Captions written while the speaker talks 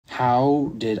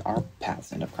how did our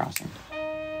paths end up crossing?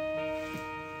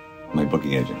 My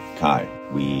booking agent, Kai,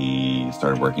 we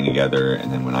started working together,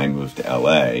 and then when I moved to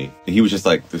LA, he was just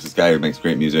like, there's this guy who makes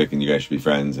great music and you guys should be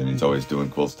friends, and he's always doing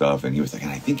cool stuff, and he was like,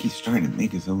 and I think he's trying to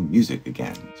make his own music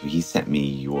again. So he sent me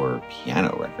your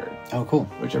piano record. Oh, cool.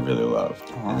 Which I really loved.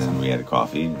 Oh, awesome. And then we had a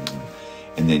coffee,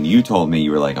 and then you told me, you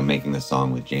were like, I'm making this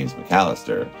song with James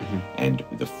McAllister, and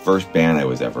the first band I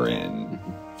was ever in,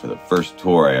 for the first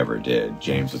tour I ever did,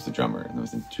 James was the drummer, and it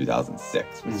was in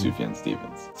 2006 with Sufjan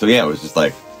Stevens. So yeah, it was just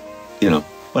like, you know,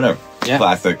 whatever. Yeah.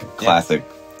 Classic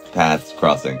paths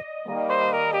crossing.